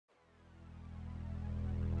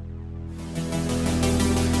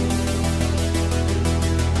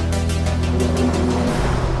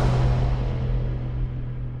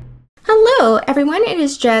everyone, it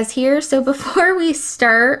is Jazz here. So before we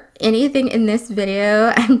start anything in this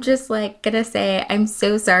video, I'm just gonna say I'm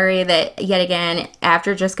so sorry that yet again,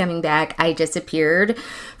 after just coming back, I disappeared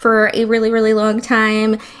for a really long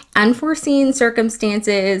time. Unforeseen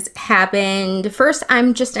circumstances happened. First,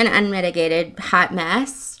 I'm just an unmitigated hot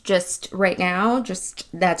mess just right now.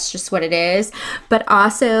 That's just what it is. But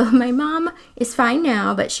also my mom is fine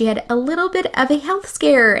now, but she had a little bit of a health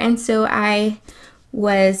scare, and so I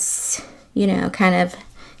was, you know, kind of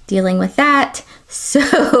dealing with that.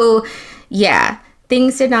 So yeah,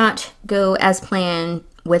 things did not go as planned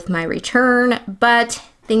with my return, but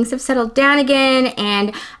things have settled down again,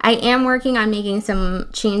 and I am working on making some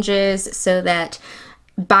changes so that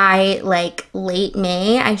by late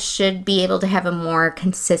May, I should be able to have a more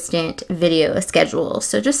consistent video schedule.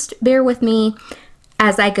 So just bear with me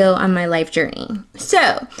as I go on my life journey. So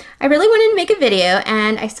I really wanted to make a video,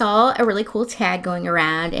 and I saw a really cool tag going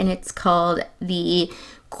around, and it's called the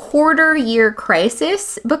Quarter Year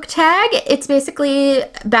Crisis book tag. It's basically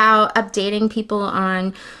about updating people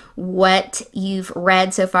on what you've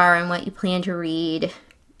read so far and what you plan to read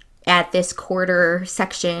at this quarter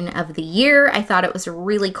section of the year. I thought it was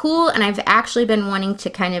really cool, and I've actually been wanting to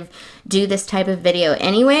kind of do this type of video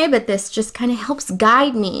anyway, but this just kind of helps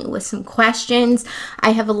guide me with some questions.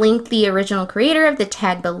 I have linked the original creator of the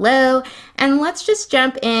tag below, and let's just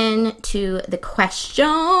jump into the questions.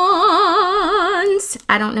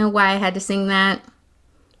 I don't know why I had to sing that.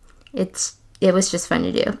 It was just fun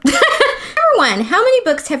to do. One, how many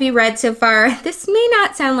books have you read so far? This may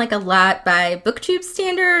not sound like a lot by booktube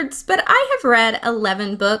standards, but I have read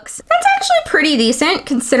 11 books. That's actually pretty decent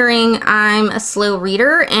considering I'm a slow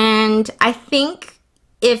reader, and I think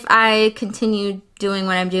if I continue doing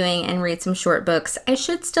what I'm doing and read some short books, I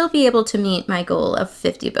should still be able to meet my goal of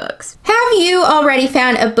 50 books. Have you already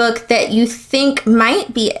found a book that you think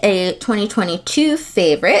might be a 2022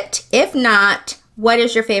 favorite? If not, what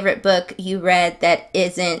is your favorite book you read that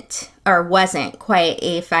isn't or wasn't quite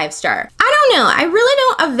a 5-star? I don't know. I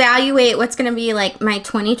really don't evaluate what's going to be my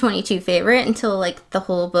 2022 favorite until the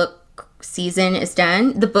whole book season is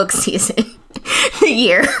done. The book season. The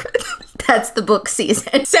year. That's the book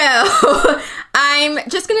season. So I'm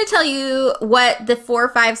just going to tell you what the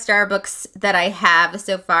 4 5-star books that I have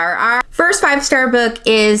so far are. First 5-star book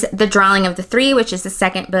is The Drawing of the Three, which is the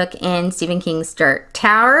second book in Stephen King's Dark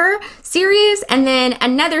Tower series. And then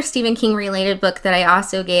another Stephen King related book that I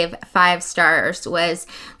also gave 5 stars was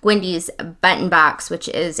Gwendy's Button Box, which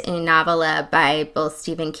is a novella by both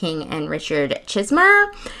Stephen King and Richard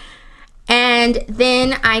Chizmar. And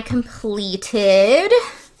then I completed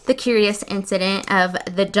The Curious Incident of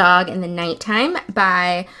the Dog in the Nighttime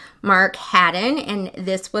by Mark Haddon, and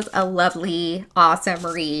this was a lovely, awesome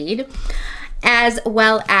read, as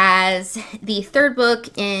well as the third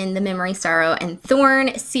book in the Memory, Sorrow, and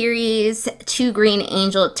Thorn series, To Green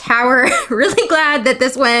Angel Tower. Really glad that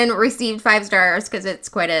this one received 5 stars because it's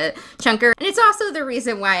quite a chunker, and it's also the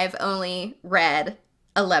reason why I've only read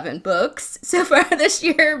 11 books so far this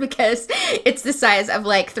year, because it's the size of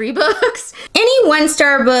 3 books. Any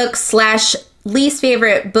 1-star book / least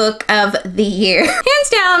favorite book of the year? Hands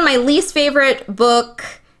down, my least favorite book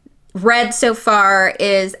read so far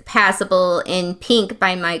is Passable in Pink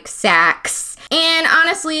by Mike Sachs. And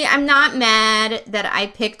honestly, I'm not mad that I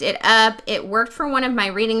picked it up. It worked for one of my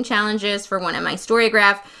reading challenges, for one of my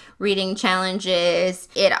Storygraph reading challenges.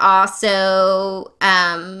 It also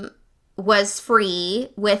was free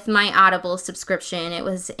with my Audible subscription. It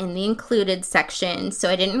was in the included section, so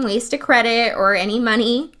I didn't waste a credit or any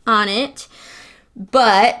money on it.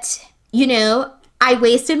 But, you know, I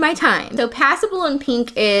wasted my time. So Passable in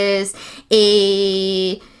Pink is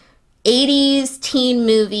a 80s teen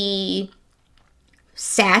movie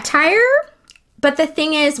satire. But the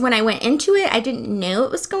thing is, when I went into it, I didn't know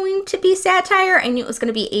it was going to be satire. I knew it was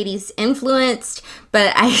going to be 80s influenced,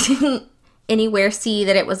 but I didn't anywhere see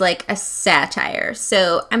that it was a satire.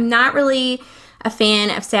 So I'm not really a fan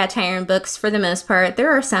of satire in books for the most part.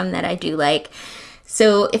 There are some that I do like.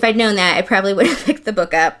 So if I'd known that, I probably would have picked the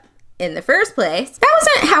book up in the first place. That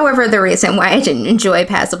wasn't, however, the reason why I didn't enjoy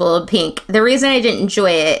Passable in Pink. The reason I didn't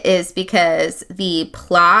enjoy it is because the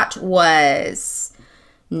plot was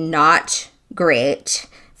not great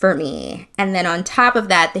for me. And then on top of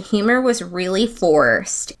that, the humor was really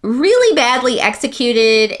forced, really badly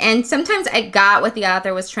executed, and sometimes I got what the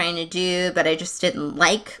author was trying to do, but I just didn't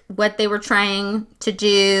like what they were trying to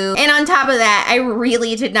do. And on top of that, I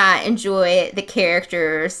really did not enjoy the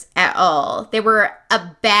characters at all. They were a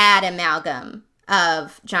bad amalgam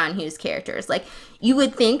of John Hughes characters. You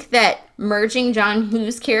would think that merging John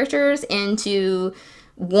Hughes characters into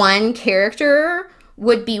one character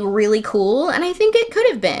would be really cool, and I think it could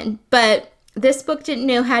have been, but this book didn't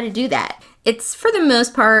know how to do that. It's, for the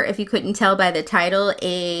most part, if you couldn't tell by the title,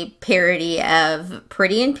 a parody of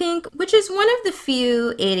Pretty in Pink, which is one of the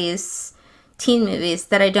few 80s teen movies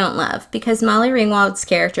that I don't love, because Molly Ringwald's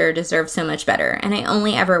character deserves so much better, and I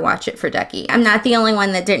only ever watch it for Ducky. I'm not the only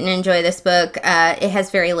one that didn't enjoy this book. It has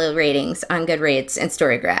very low ratings on Goodreads and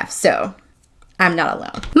Storygraph, so I'm not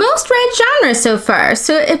alone. Most read genre so far.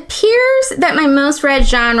 So it appears that my most read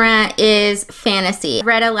genre is fantasy. I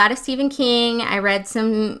read a lot of Stephen King. I read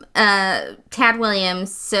some Tad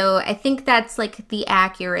Williams, so I think that's like the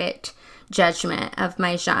accurate judgment of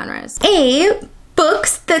my genres.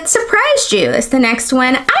 Books that surprised you is the next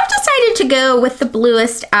one. I've decided to go with The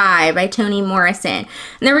Bluest Eye by Toni Morrison.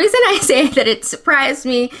 And the reason I say that it surprised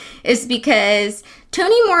me is because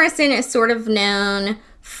Toni Morrison is sort of known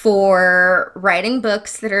for writing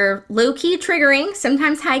books that are low-key triggering,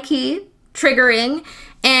 sometimes high-key triggering.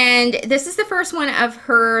 And this is the first one of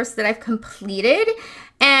hers that I've completed.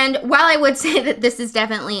 And while I would say that this is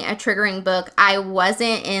definitely a triggering book, I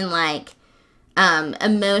wasn't in like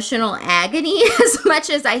emotional agony as much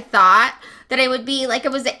as I thought that I would be. Like, I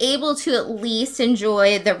was able to at least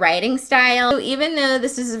enjoy the writing style. So even though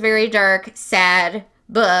this is a very dark, sad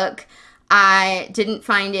book, I didn't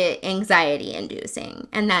find it anxiety inducing,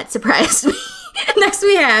 and that surprised me. Next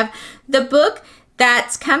we have the book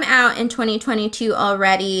that's come out in 2022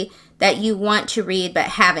 already that you want to read but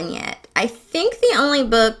haven't yet. I think the only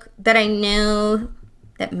book that I know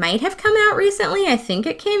that might have come out recently, I think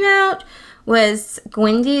it came out, was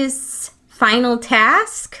Gwendy's Final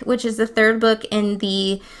Task, which is the third book in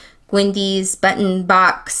the Gwendy's Button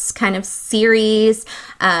Box kind of series.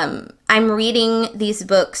 I'm reading these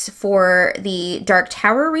books for the Dark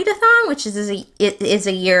Tower readathon, which is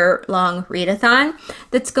a year-long readathon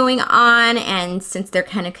that's going on, and since they're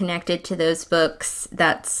kind of connected to those books,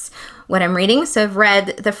 that's what I'm reading. So I've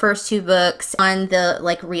read the first two books on the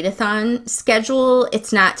like readathon schedule.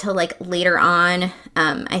 It's not till like later on,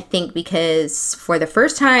 I think, because for the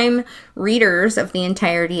first time readers of the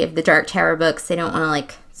entirety of the Dark Tower books, they don't want to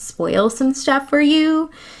like spoil some stuff for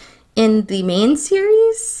you in the main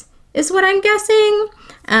series, is what I'm guessing.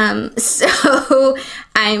 So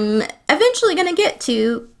I'm eventually gonna get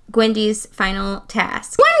to Gwendy's Final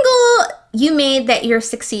Task. One goal you made that you're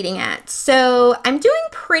succeeding at. So I'm doing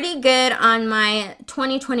pretty good on my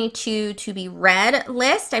 2022 to be read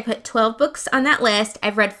list. I put 12 books on that list.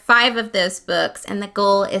 I've read 5 of those books, and the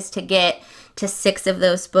goal is to get to 6 of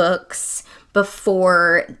those books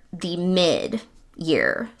before the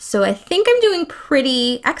mid-year. So I think I'm doing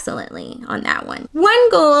pretty excellently on that one. One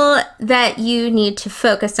goal that you need to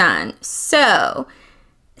focus on. So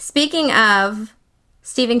speaking of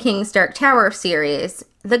Stephen King's Dark Tower series,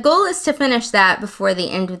 the goal is to finish that before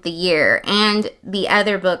the end of the year, and the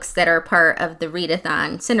other books that are part of the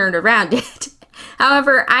readathon centered around it.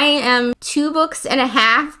 However, I am 2.5 books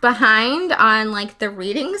behind on like the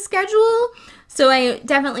reading schedule, so I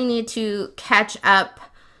definitely need to catch up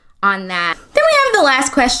on that. Then we have the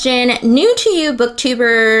last question, new to you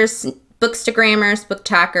booktubers, bookstagrammers, book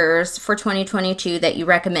talkers for 2022 that you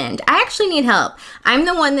recommend. I actually need help. I'm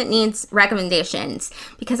the one that needs recommendations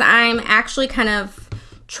because I'm actually kind of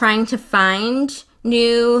trying to find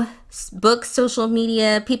new book social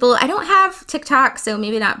media people. I don't have TikTok, so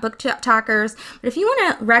maybe not book talkers, but if you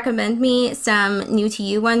want to recommend me some new to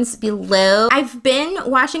you ones below. I've been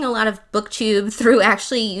watching a lot of booktube through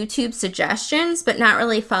actually YouTube suggestions, but not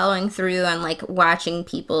really following through on like watching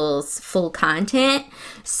people's full content.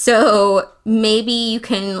 So maybe you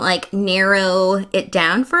can like narrow it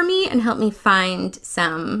down for me and help me find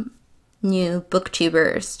some new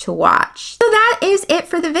booktubers to watch. So that is it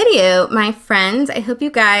for the video, my friends. I hope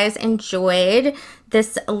you guys enjoyed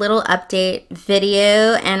this little update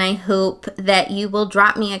video, and I hope that you will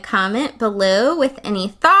drop me a comment below with any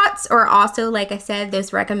thoughts, or also, like I said,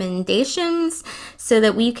 those recommendations so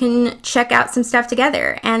that we can check out some stuff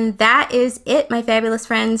together. And that is it, my fabulous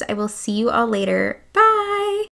friends. I will see you all later. Bye!